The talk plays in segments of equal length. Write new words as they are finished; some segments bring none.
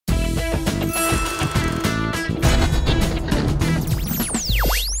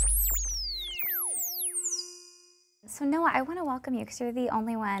Noah, I want to welcome you because you're the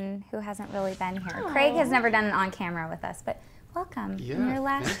only one who hasn't really been here. Craig has never done it on camera with us, but welcome in your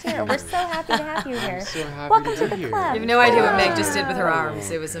last year. We're so happy to have you here. I'm so happy Welcome to to be the here. club. You have no idea what Meg just did with her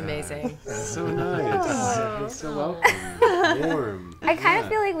arms. It was amazing. So nice. It's so welcome. Warm. I kind of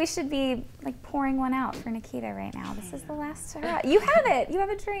feel like we should be like pouring one out for Nikita right now. This is the last hurrah. You have it. You have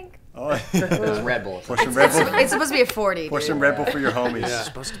a drink. Oh, It's Red Bull. pour some Red Bull. It's supposed to be a 40. Pour dude. some Red Bull for your homies. It's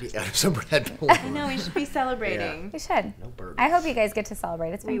supposed to be some Red Bull. I know, we should be celebrating. We should. No burgers. I hope you guys get to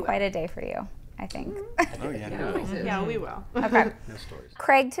celebrate. It's been will. quite a day for you, I think. Oh yeah. Yeah, we will. Okay. No stories.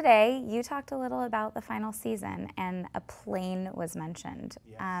 Craig, today you talked a little about the final season, and a plane was mentioned.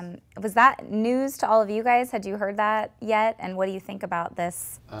 Yes. Was that news to all of you guys? Had you heard that yet? And what do you think about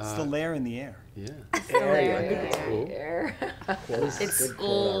this? It's the lair in the air. Yeah. It's Lair. It's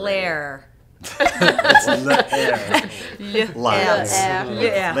the air. Lines.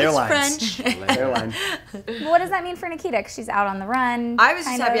 Yeah. Lair lines. French. Lair line. What does that mean for Nikita? 'Cause she's out on the run. I was just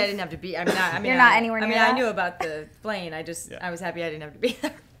kind happy of. I didn't have to be. I mean, You're not anywhere I mean, near I that? knew about the plane. I Yeah. was happy I didn't have to be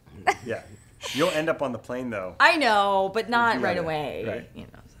there. Yeah. You'll end up on the plane though. I know, but not Yeah, right yeah. away. Right. You know.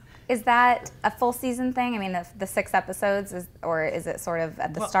 Is that a full season thing? I mean, the 6 episodes, or is it sort of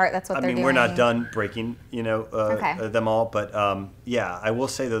at the start? That's what I they're mean, doing. we're not done breaking, Okay. them all, but yeah, I will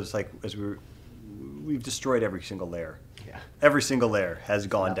say those like as we've destroyed every single layer. Yeah. Every single layer has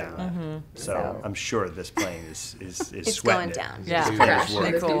gone down. Mm-hmm. So I'm sure this plane is It's sweating going it. down. Yeah. It's Crash. finished That'd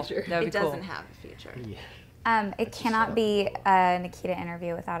be work. cool. That'd It be cool. doesn't have a future. It cannot be a Nikita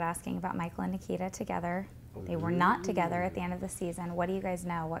interview without asking about Michael and Nikita together. They were not together at the end of the season. What do you guys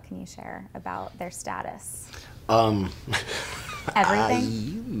know? What can you share about their status?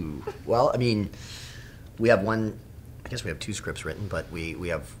 Everything? Well, I mean, we have one. I guess we have 2 scripts written, but we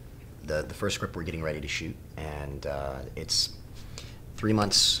have the first script we're getting ready to shoot, and it's 3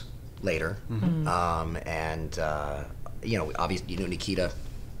 months later, and obviously, Nikita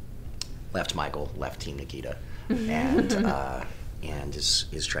left Michael, left Team Nikita, and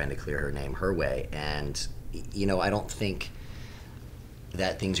is trying to clear her name her way, and I don't think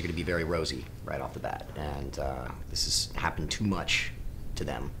that things are going to be very rosy right off the bat, and this has happened too much to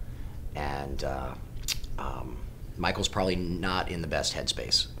them, and Michael's probably not in the best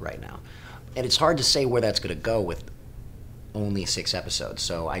headspace right now, and it's hard to say where that's going to go with only 6 episodes.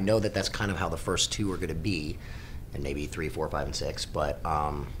 So I know that that's kind of how the first 2 are going to be, and maybe 3, 4, 5, and 6, but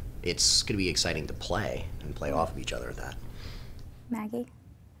it's going to be exciting to play and play off of each other with that. Maggie,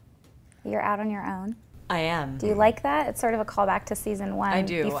 you're out on your own. I am. Do you like that? It's sort of a callback to season 1. I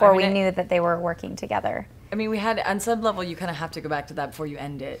do. Before I mean, we knew that they were working together. I mean, we had, on some level, you kind of have to go back to that before you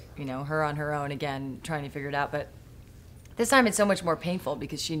end it. Her on her own again, trying to figure it out. But this time it's so much more painful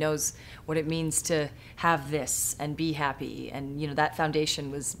because she knows what it means to have this and be happy. And, that foundation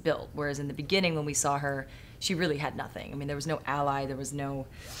was built. Whereas in the beginning when we saw her, she really had nothing. I mean, there was no ally, there was no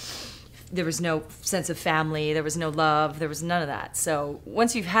sense of family, there was no love, there was none of that. So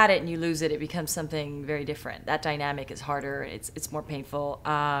once you've had it and you lose it, it becomes something very different. That dynamic is harder, it's more painful.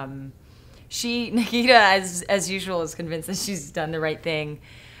 Nikita, as usual, is convinced that she's done the right thing.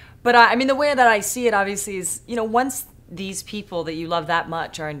 But I mean, the way that I see it, obviously, is, once these people that you love that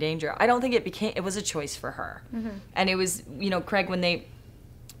much are in danger, I don't think it was a choice for her. Mm-hmm. And it was, Craig, when they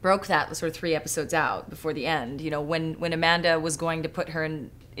broke that sort of 3 episodes out before the end, when Amanda was going to put her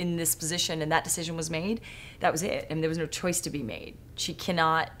in this position and that decision was made, that was it. I mean, there was no choice to be made. She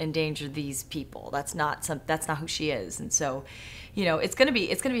cannot endanger these people. That's not who she is. And so, it's gonna be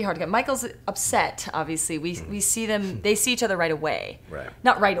hard to get. Michael's upset, obviously. We see them, they see each other right away. Right.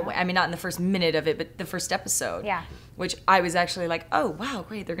 Not right away. I mean, not in the first minute of it, but the first episode. Yeah. Which I was actually like, oh wow,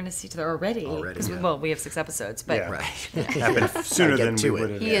 great, they're gonna see each other already. Already, yeah. Well, we have 6 episodes, but Yeah. Right. It happened sooner Gotta than get we to it. would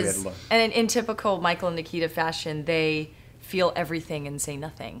have. he is, and in typical Michael and Nikita fashion, they feel everything and say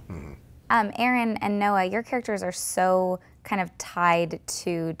nothing. Aaron and Noah, your characters are so kind of tied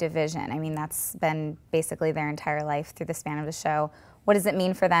to division. I mean, that's been basically their entire life through the span of the show. What does it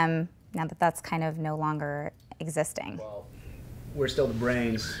mean for them now that that's kind of no longer existing? Well, we're still the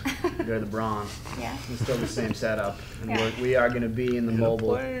brains, they're the brawn. Yeah. It's still the same setup. And Yeah. we are going to be in the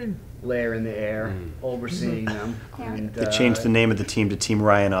mobile layer in the air, overseeing them. Yeah. And, They changed the name of the team to Team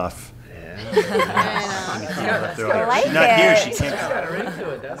Ryanoff. I like Not here, it. she can't. got a ring to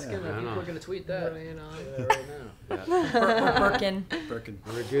it. That's gonna. People are gonna tweet that. Right now. Birkin. Birkin.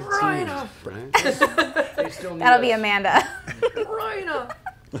 We're a good team, right? They still need That'll be us. Amanda. Right.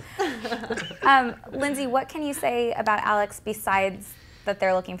 Lindsay, what can you say about Alex besides that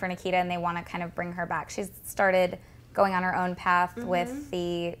they're looking for Nikita and they want to kind of bring her back? She's started going on her own path with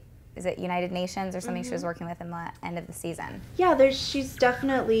the is it United Nations or something she was working with in the end of the season? Yeah, she's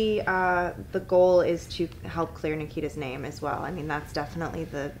definitely, the goal is to help clear Nikita's name as well. I mean, that's definitely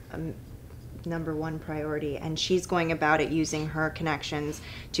the #1 priority, and she's going about it using her connections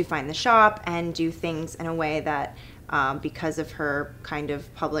to find the shop and do things in a way that, because of her kind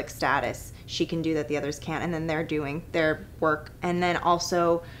of public status, she can do that the others can't, and then they're doing their work. And then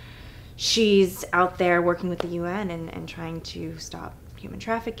also, she's out there working with the UN and trying to stop human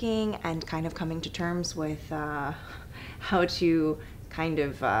trafficking and kind of coming to terms with how to kind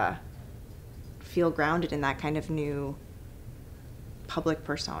of feel grounded in that kind of new public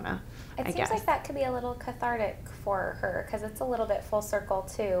persona. It seems like that could be a little cathartic for her, because it's a little bit full circle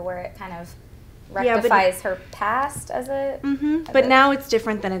too, where it kind of rectifies her past as a... But now it's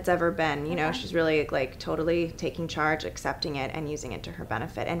different than it's ever been. You know, she's really like totally taking charge, accepting it, and using it to her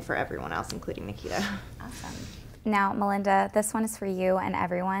benefit and for everyone else, including Nikita. Awesome. Now, Melinda, this one is for you and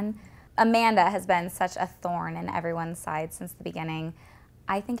everyone. Amanda has been such a thorn in everyone's side since the beginning.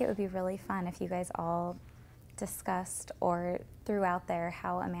 I think it would be really fun if you guys all discussed or threw out there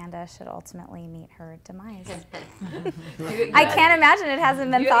how Amanda should ultimately meet her demise. I can't imagine it hasn't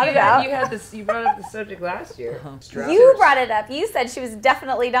been thought about. You brought up the subject last year. You brought it up. You said she was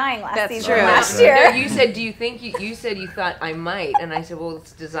definitely dying last season. Last No, year. you said, do you think you said you thought I might, and I said, well,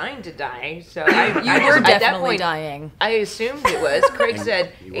 it's designed to die. So You were definitely dying. I assumed it was. Craig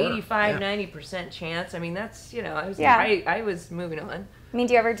said 85-90% chance. I mean, that's, you know, I was moving on. I mean,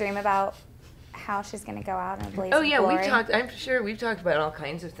 do you ever dream about how she's going to go out in a blaze of glory? I'm sure we've talked about all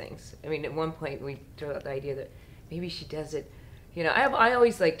kinds of things. I mean, at one point we threw out the idea that maybe she does it, you know, I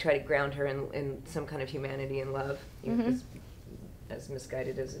always like try to ground her in some kind of humanity and love, you know, as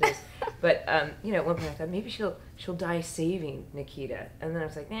misguided as it is. But, you know, at one point I thought maybe she'll die saving Nikita. And then I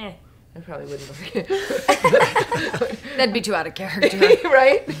was like, I probably wouldn't look. That'd be too out of character.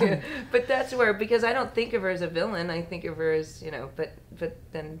 Right? But that's where, because I don't think of her as a villain, I think of her as, you know, but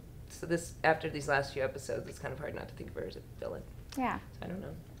then, so this, after these last few episodes, it's kind of hard not to think of her as a villain. Yeah. So I don't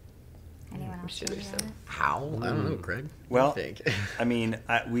know. Anyone else? I'm sure there's some. How? I don't know, Craig. Well, what do you think? I mean,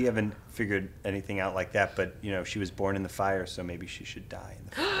 we haven't figured anything out like that, but, you know, she was born in the fire, so maybe she should die in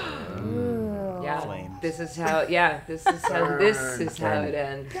the fire. Ooh. Yeah. Flames. This is how it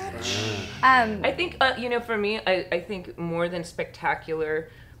ends. I think, you know, for me, I think more than spectacular,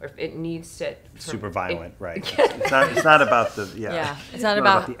 or if it needs to... Super violent, right. It's not about the, Yeah, it's not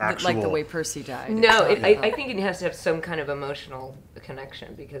about the actual... like the way Percy died. No, I think it has to have some kind of emotional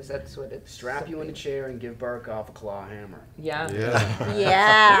connection, because that's what it's... Strap you in a chair and give Barkov a claw hammer. Yeah.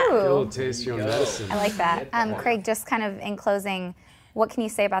 Yeah. Get a little taste of your medicine. I like that. Craig, just kind of in closing, what can you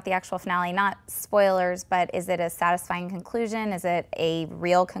say about the actual finale? Not spoilers, but is it a satisfying conclusion? Is it a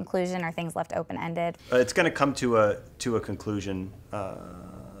real conclusion? Are things left open-ended? It's going to come to a conclusion.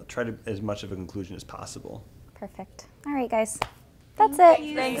 Try to as much of a conclusion as possible. Perfect. All right, guys. That's it.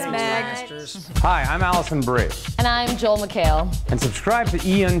 Thanks, Meg. Hi, I'm Allison Brie. And I'm Joel McHale. And subscribe to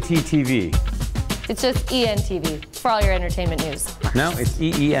ENT TV. It's just ENTV for all your entertainment news. No, it's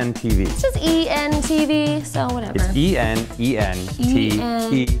EENTV. It's just ENTV, so whatever. It's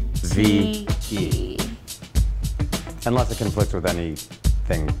ENENTEVE. Unless it conflicts with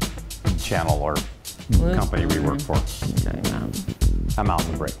anything, channel or company we work for. I'm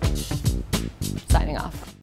Allison Brie. Signing off.